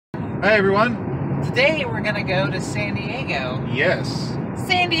Hi everyone. Today we're gonna go to San Diego. Yes.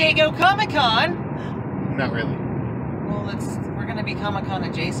 San Diego Comic-Con. Not really. Well, we're gonna be Comic-Con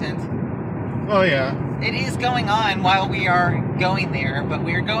adjacent. Oh yeah. It is going on while we are going there, but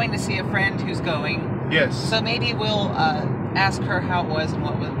we are going to see a friend who's going. Yes. So maybe we'll ask her how it was and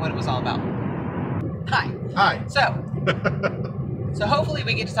what it was all about. Hi. Hi. So hopefully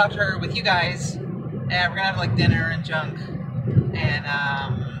we get to talk to her with you guys, and we're gonna have like dinner and junk, and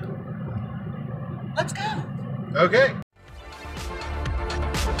let's go. Okay.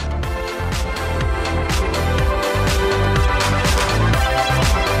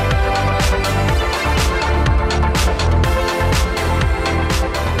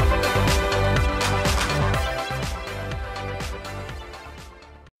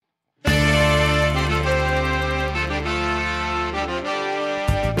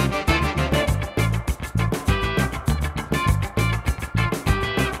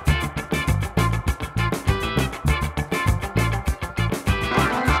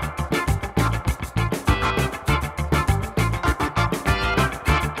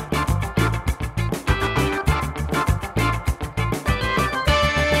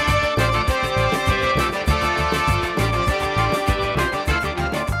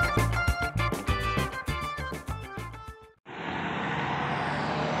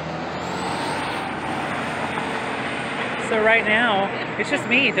 So right now, it's just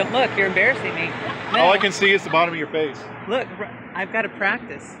me. Don't look, you're embarrassing me. No. All I can see is the bottom of your face. Look, I've got to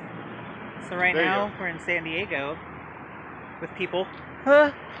practice. So right There you now, go. we're in San Diego with people.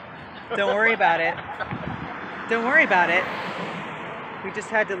 Huh? Don't worry about it. Don't worry about it. We just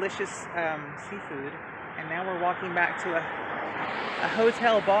had delicious seafood, and now we're walking back to a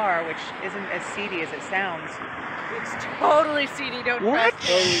hotel bar, which isn't as seedy as it sounds. It's totally seedy, don't What? trust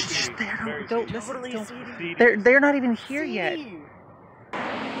me. Shh, don't listen. Totally Don't. seedy. They're not even here yet. Seedy.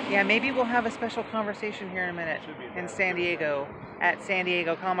 Yeah, maybe we'll have a special conversation here in a minute in San Diego at San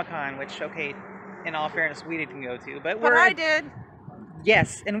Diego Comic-Con, which, okay, in all fairness, we didn't go to, but I did.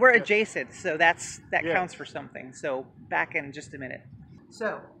 Yes, and we're adjacent, so that Yes. counts for something. So back in just a minute.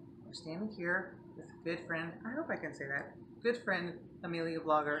 So we're standing here with a good friend. I hope I can say that. Good friend Amelia,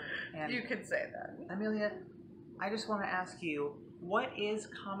 blogger, and You could say that. Amelia, I just want to ask you, what is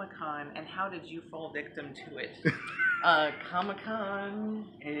Comic-Con and how did you fall victim to it? Comic-Con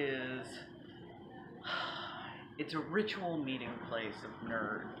is... It's a ritual meeting place of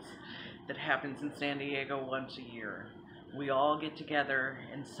nerds that happens in San Diego once a year. We all get together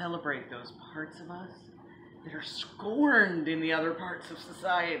and celebrate those parts of us that are scorned in the other parts of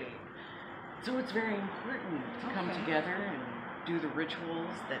society. So it's very important to come together and do the rituals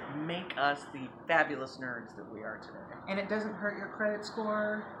that make us the fabulous nerds that we are today. And it doesn't hurt your credit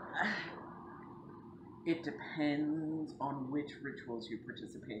score? It depends on which rituals you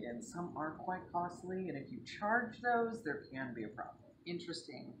participate in. Some are quite costly, and if you charge those, there can be a problem.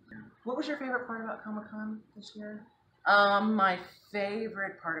 Interesting. What was your favorite part about Comic-Con this year? My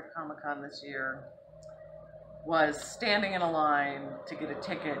favorite part of Comic-Con this year was standing in a line to get a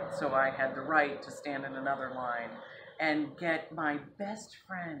ticket, so I had the right to stand in another line and get my best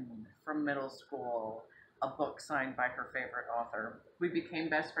friend from middle school a book signed by her favorite author. We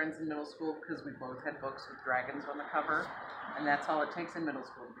became best friends in middle school because we both had books with dragons on the cover, and that's all it takes in middle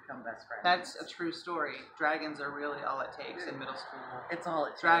school to become best friends. That's a true story. Dragons are really all it takes in middle school. It's all it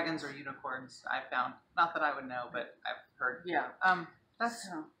takes. Dragons or unicorns, I've found. Not that I would know, but I've heard. Yeah. That's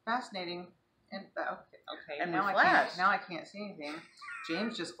So- fascinating. And okay. And now we I flashed. can't see anything.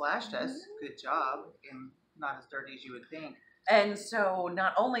 James just flashed us. Good job. And not as dirty as you would think. And so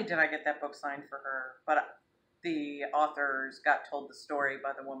not only did I get that book signed for her, but the authors got told the story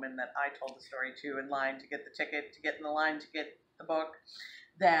by the woman that I told the story to in line to get the ticket, to get in the line to get the book,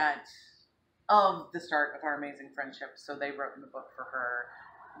 that of the start of our amazing friendship. So they wrote in the book for her,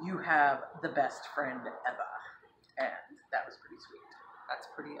 "You have the best friend ever." And that was pretty sweet. That's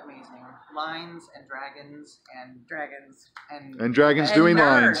pretty amazing. Lines and dragons and Dragons. And dragons And doing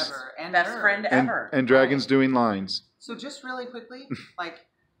nerds. lines. And Best nerds. friend And, ever. and dragons doing lines. So just really quickly, like,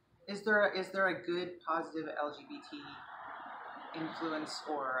 is there a good positive LGBT influence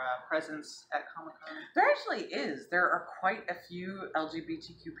or presence at Comic-Con? There actually is. There are quite a few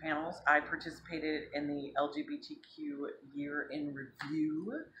LGBTQ panels. I participated in the LGBTQ Year in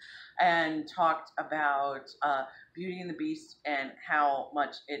Review and talked about Beauty and the Beast and how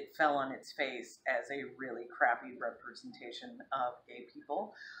much it fell on its face as a really crappy representation of gay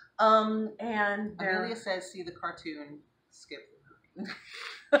people. And Amelia says, see the cartoon, skip the movie.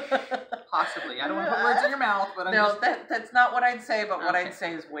 Possibly. I don't want to put words in your mouth, but I'm no, just... that's not what I'd say, but what Okay. I'd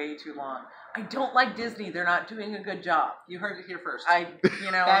say is way too long. I don't like Disney. They're not doing a good job. You heard it here first.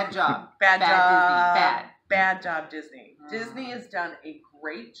 Bad job. Bad Disney. job. Bad job, Disney. Disney has done a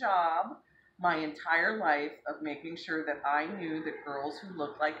great job my entire life of making sure that I knew that girls who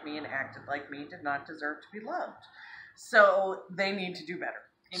looked like me and acted like me did not deserve to be loved. So they need to do better.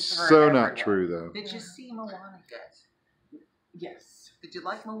 So not true, though. Did you see Moana yet? Yes. Did you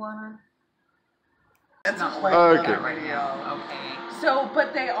like Moana? That's not a like whole Okay. other video. Okay. So,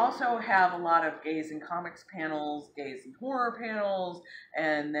 but they also have a lot of gays in comics panels, gays in horror panels,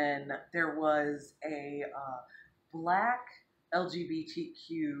 and then there was a black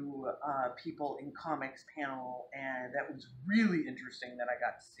LGBTQ people in comics panel, and that was really interesting that I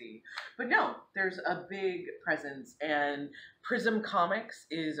got to see. But no, there's a big presence, and Prism Comics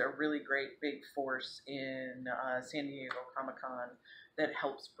is a really great big force in San Diego Comic-Con that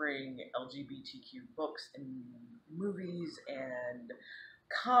helps bring LGBTQ books and movies and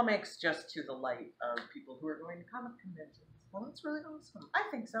comics just to the light of people who are going to comic conventions. Well, that's really awesome. I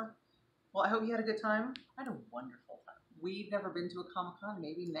think so. Well, I hope you had a good time. I had a wonderful time. We've never been to a Comic-Con.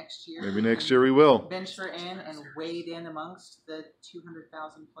 Maybe next year. Maybe next year we will. Venture in and wade in amongst the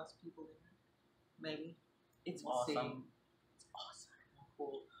 200,000 plus people there. Maybe. It's We'll awesome. see. It's awesome.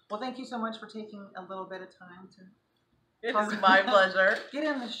 Cool. Well, thank you so much for taking a little bit of time to It is my pleasure. get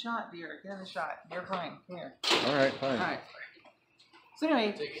in the shot, dear. Get in the shot. You're fine. Here. All right, fine. All right. So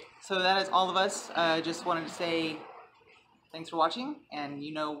anyway, so that is all of us. Just wanted to say thanks for watching, and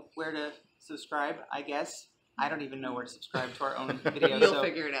you know where to subscribe, I guess. I don't even know where to subscribe to our own video. You'll so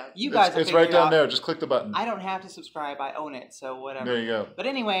figure it out. you guys It's will right figure it down out. there. Just click the button. I don't have to subscribe. I own it, so whatever. There you go. But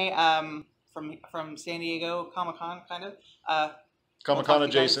anyway, from San Diego Comic-Con, kind of. Comic-Con we'll talk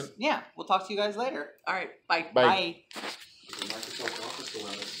to you guys- adjacent. Yeah, we'll talk to you guys later. All right. Bye. Bye. Microsoft Office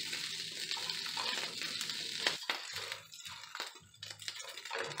dilemmas.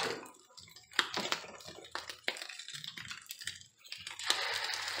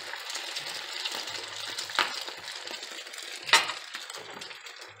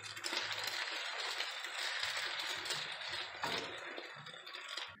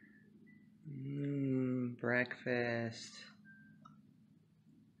 Breakfast.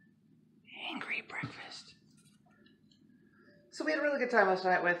 Angry breakfast. So we had a really good time last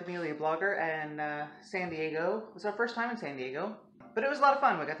night with Amelia Blogger and San Diego. It was our first time in San Diego, but it was a lot of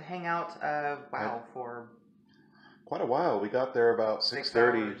fun. We got to hang out, for Quite a while. We got there about 6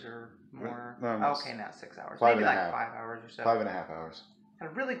 6:30. hours or more. No, Okay, not 6 hours. Five Maybe and a like half. 5 hours or so. 5.5 hours. Had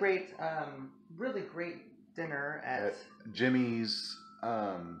a really great dinner At Jimmy's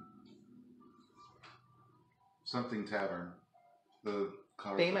something tavern. The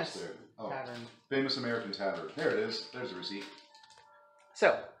car Famous there. tavern. Famous American Tavern. There it is. There's the receipt.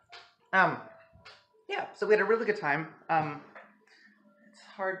 So, yeah, so we had a really good time. It's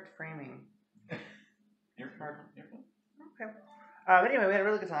hard framing. You're hard. Okay. But anyway, we had a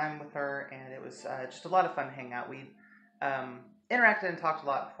really good time with her, and it was just a lot of fun to hang out. We interacted and talked a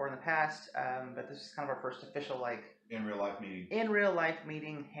lot before in the past, but this is kind of our first official, in real life meeting.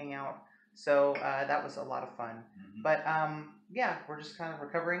 meeting, hangout. So that was a lot of fun. Mm-hmm. But yeah, we're just kind of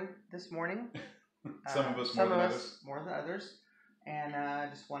recovering this morning. Some of us more than others. More than others. And I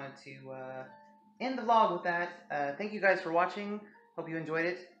just wanted to end the vlog with that. Thank you guys for watching. Hope you enjoyed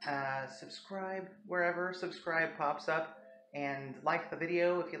it. Subscribe wherever subscribe pops up. And like the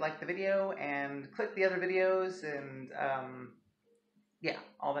video if you like the video. And click the other videos. And yeah,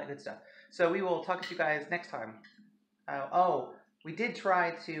 all that good stuff. So we will talk to you guys next time. We did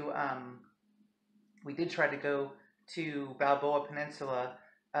try to go to Balboa Peninsula,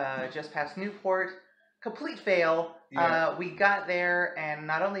 just past Newport. Complete fail. Yeah. We got there, and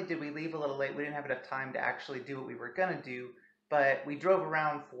not only did we leave a little late, we didn't have enough time to actually do what we were gonna do, but we drove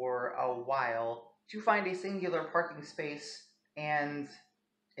around for a while to find a singular parking space, and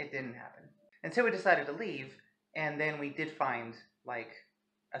it didn't happen. And so we decided to leave, and then we did find,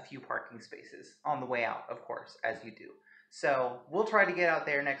 a few parking spaces on the way out, of course, as you do. So we'll try to get out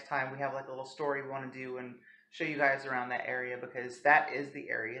there next time. We have a little story we want to do and show you guys around that area, because that is the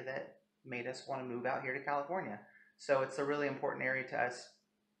area that made us want to move out here to California. So it's a really important area to us.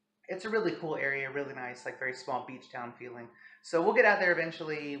 It's a really cool area, really nice, very small beach town feeling. So we'll get out there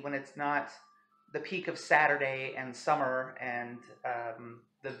eventually when it's not the peak of Saturday and summer and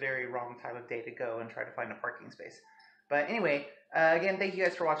the very wrong time of day to go and try to find a parking space. But anyway, again, thank you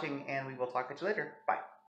guys for watching, and we will talk to you later. Bye.